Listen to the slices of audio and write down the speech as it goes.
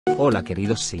Hola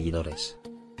queridos seguidores.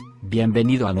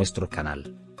 Bienvenido a nuestro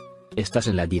canal. Estás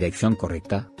en la dirección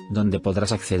correcta, donde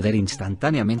podrás acceder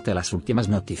instantáneamente a las últimas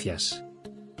noticias.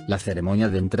 La ceremonia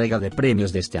de entrega de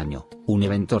premios de este año, un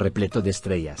evento repleto de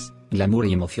estrellas, glamour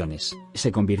y emociones,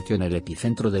 se convirtió en el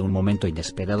epicentro de un momento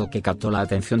inesperado que captó la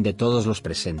atención de todos los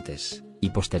presentes,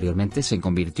 y posteriormente se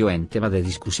convirtió en tema de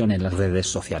discusión en las redes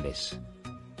sociales.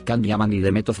 Yaman y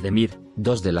Demet Özdemir,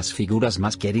 dos de las figuras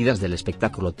más queridas del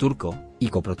espectáculo turco, y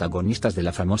coprotagonistas de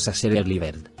la famosa serie Early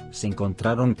Bird, se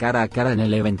encontraron cara a cara en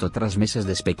el evento tras meses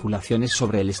de especulaciones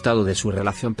sobre el estado de su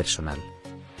relación personal.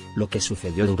 Lo que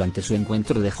sucedió durante su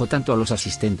encuentro dejó tanto a los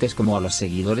asistentes como a los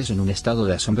seguidores en un estado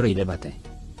de asombro y debate.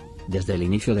 Desde el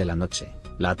inicio de la noche,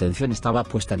 la atención estaba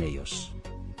puesta en ellos.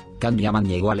 Yaman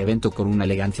llegó al evento con una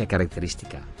elegancia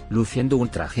característica, luciendo un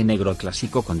traje negro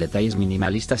clásico con detalles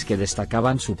minimalistas que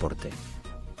destacaban su porte.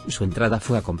 Su entrada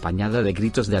fue acompañada de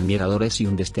gritos de admiradores y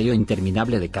un destello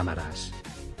interminable de cámaras.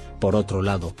 Por otro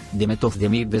lado, Demet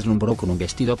Özdemir deslumbró con un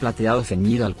vestido plateado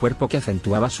ceñido al cuerpo que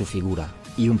acentuaba su figura,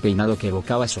 y un peinado que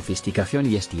evocaba sofisticación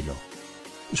y estilo.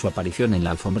 Su aparición en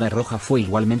la alfombra roja fue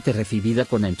igualmente recibida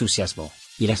con entusiasmo,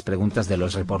 y las preguntas de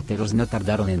los reporteros no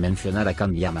tardaron en mencionar a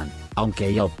Yaman, aunque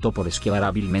ella optó por esquivar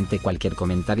hábilmente cualquier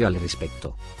comentario al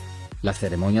respecto. La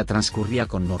ceremonia transcurría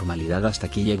con normalidad hasta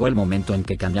que llegó el momento en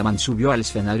que Yaman subió al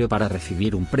escenario para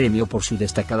recibir un premio por su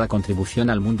destacada contribución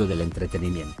al mundo del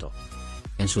entretenimiento.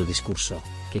 En su discurso,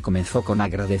 que comenzó con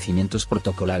agradecimientos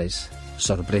protocolares,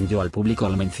 sorprendió al público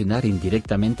al mencionar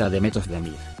indirectamente a Demet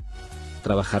Özdemir.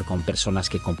 Trabajar con personas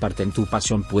que comparten tu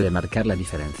pasión puede marcar la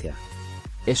diferencia.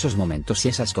 Esos momentos y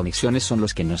esas conexiones son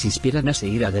los que nos inspiran a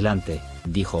seguir adelante,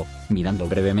 dijo, mirando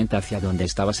brevemente hacia donde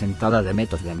estaba sentada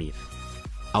Demet Özdemir.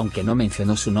 Aunque no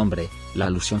mencionó su nombre, la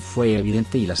alusión fue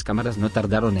evidente y las cámaras no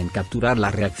tardaron en capturar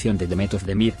la reacción de Demet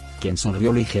Özdemir, quien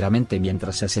sonrió ligeramente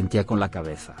mientras se asentía con la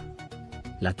cabeza.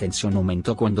 La tensión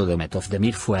aumentó cuando Demet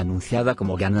Özdemir fue anunciada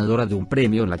como ganadora de un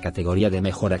premio en la categoría de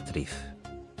Mejor Actriz.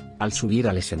 Al subir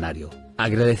al escenario,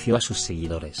 agradeció a sus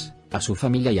seguidores, a su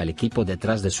familia y al equipo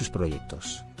detrás de sus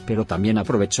proyectos, pero también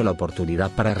aprovechó la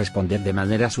oportunidad para responder de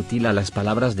manera sutil a las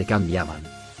palabras de Yaman.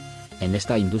 En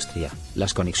esta industria,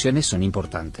 las conexiones son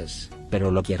importantes, pero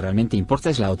lo que realmente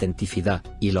importa es la autenticidad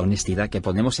y la honestidad que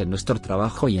ponemos en nuestro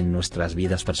trabajo y en nuestras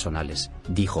vidas personales,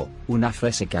 dijo, una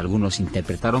frase que algunos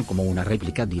interpretaron como una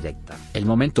réplica directa. El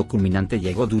momento culminante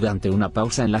llegó durante una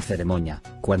pausa en la ceremonia,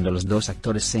 cuando los dos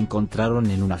actores se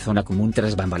encontraron en una zona común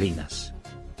tras bambalinas.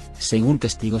 Según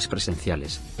testigos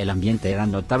presenciales, el ambiente era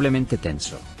notablemente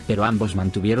tenso, pero ambos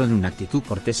mantuvieron una actitud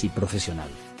cortés y profesional.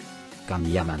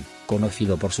 Yaman,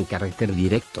 conocido por su carácter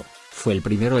directo, fue el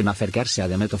primero en acercarse a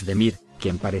Demet Özdemir,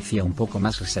 quien parecía un poco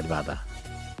más reservada.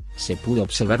 Se pudo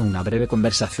observar una breve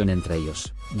conversación entre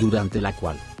ellos, durante la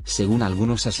cual, según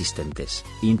algunos asistentes,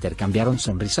 intercambiaron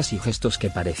sonrisas y gestos que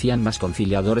parecían más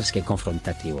conciliadores que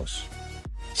confrontativos.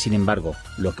 Sin embargo,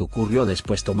 lo que ocurrió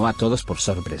después tomó a todos por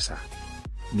sorpresa.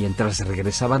 Mientras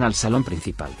regresaban al salón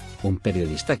principal, un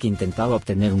periodista que intentaba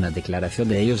obtener una declaración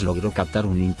de ellos logró captar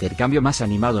un intercambio más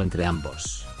animado entre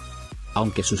ambos.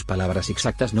 Aunque sus palabras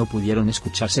exactas no pudieron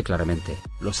escucharse claramente,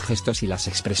 los gestos y las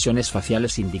expresiones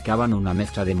faciales indicaban una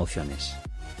mezcla de emociones.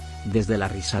 Desde la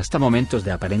risa hasta momentos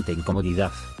de aparente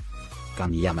incomodidad.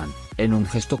 Yaman, en un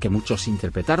gesto que muchos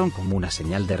interpretaron como una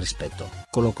señal de respeto,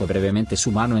 colocó brevemente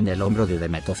su mano en el hombro de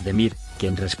Demet Özdemir,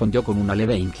 quien respondió con una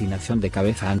leve inclinación de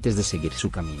cabeza antes de seguir su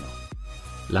camino.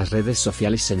 Las redes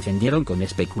sociales se encendieron con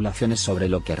especulaciones sobre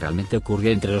lo que realmente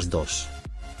ocurrió entre los dos.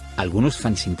 Algunos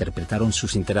fans interpretaron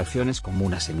sus interacciones como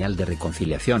una señal de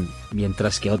reconciliación,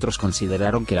 mientras que otros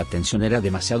consideraron que la tensión era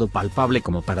demasiado palpable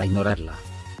como para ignorarla.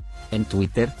 En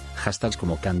Twitter, hashtags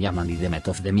como Yaman y Demet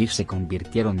Özdemir se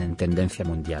convirtieron en tendencia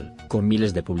mundial, con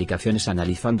miles de publicaciones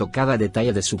analizando cada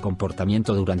detalle de su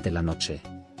comportamiento durante la noche.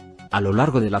 A lo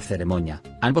largo de la ceremonia,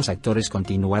 ambos actores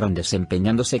continuaron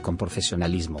desempeñándose con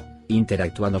profesionalismo,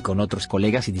 interactuando con otros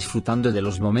colegas y disfrutando de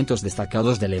los momentos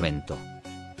destacados del evento.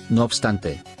 No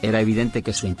obstante, era evidente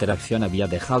que su interacción había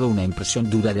dejado una impresión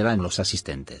duradera en los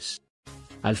asistentes.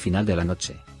 Al final de la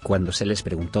noche, cuando se les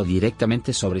preguntó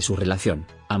directamente sobre su relación,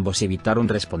 ambos evitaron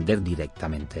responder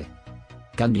directamente.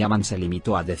 Yaman se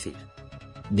limitó a decir: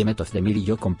 Demet Özdemir y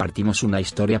yo compartimos una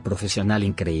historia profesional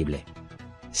increíble.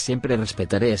 Siempre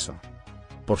respetaré eso.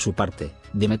 Por su parte,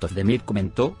 Demet Özdemir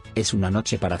comentó: es una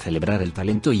noche para celebrar el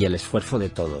talento y el esfuerzo de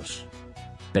todos.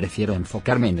 Prefiero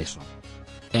enfocarme en eso.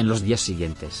 En los días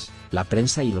siguientes, la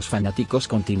prensa y los fanáticos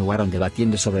continuaron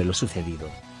debatiendo sobre lo sucedido.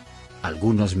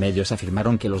 Algunos medios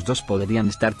afirmaron que los dos podrían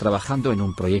estar trabajando en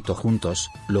un proyecto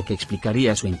juntos, lo que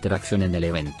explicaría su interacción en el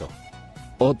evento.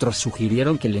 Otros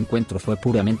sugirieron que el encuentro fue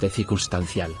puramente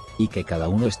circunstancial, y que cada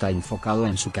uno está enfocado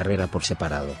en su carrera por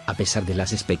separado. A pesar de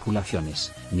las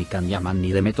especulaciones, ni Yaman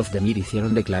ni Demet Özdemir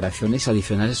hicieron declaraciones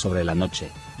adicionales sobre la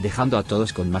noche, dejando a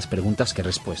todos con más preguntas que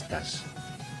respuestas.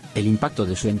 El impacto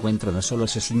de su encuentro no solo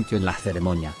se sintió en la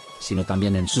ceremonia, sino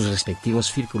también en sus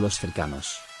respectivos círculos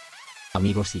cercanos.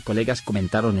 Amigos y colegas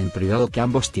comentaron en privado que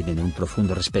ambos tienen un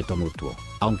profundo respeto mutuo,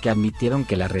 aunque admitieron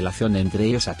que la relación entre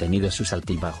ellos ha tenido sus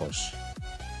altibajos.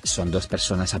 Son dos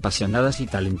personas apasionadas y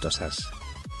talentosas.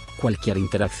 Cualquier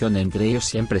interacción entre ellos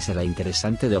siempre será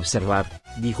interesante de observar,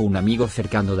 dijo un amigo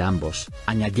cercano de ambos,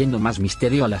 añadiendo más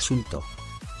misterio al asunto.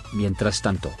 Mientras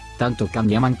tanto, tanto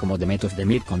Yaman como Demet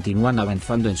Özdemir continúan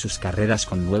avanzando en sus carreras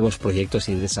con nuevos proyectos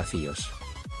y desafíos.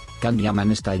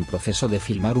 Yaman está en proceso de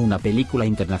filmar una película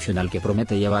internacional que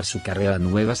promete llevar su carrera a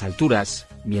nuevas alturas,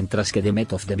 mientras que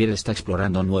Demet Özdemir está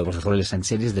explorando nuevos roles en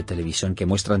series de televisión que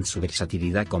muestran su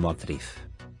versatilidad como actriz.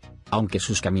 Aunque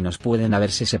sus caminos pueden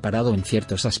haberse separado en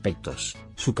ciertos aspectos,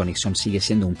 su conexión sigue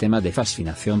siendo un tema de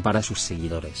fascinación para sus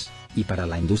seguidores, y para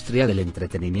la industria del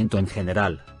entretenimiento en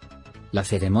general. La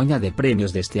ceremonia de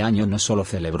premios de este año no solo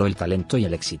celebró el talento y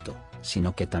el éxito,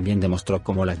 sino que también demostró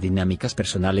cómo las dinámicas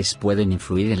personales pueden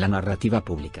influir en la narrativa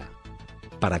pública.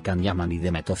 Para Yaman y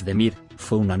Demet Özdemir,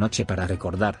 fue una noche para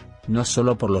recordar, no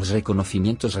solo por los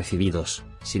reconocimientos recibidos,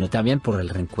 sino también por el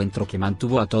reencuentro que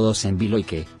mantuvo a todos en vilo y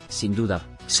que, sin duda,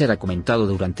 será comentado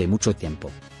durante mucho tiempo.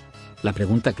 La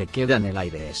pregunta que queda en el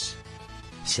aire es: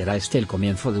 ¿será este el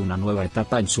comienzo de una nueva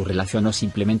etapa en su relación o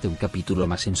simplemente un capítulo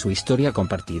más en su historia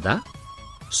compartida?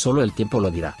 Solo el tiempo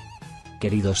lo dirá.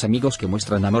 Queridos amigos que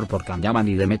muestran amor por Yaman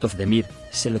y Demet Özdemir,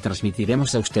 se lo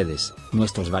transmitiremos a ustedes,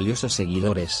 nuestros valiosos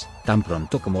seguidores, tan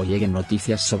pronto como lleguen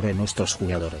noticias sobre nuestros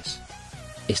jugadores.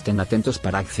 Estén atentos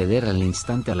para acceder al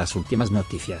instante a las últimas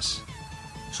noticias.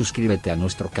 Suscríbete a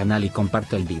nuestro canal y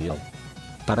comparte el vídeo.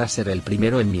 Para ser el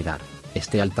primero en mirar,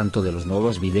 esté al tanto de los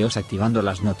nuevos videos activando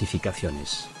las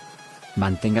notificaciones.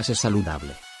 Manténgase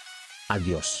saludable.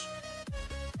 Adiós.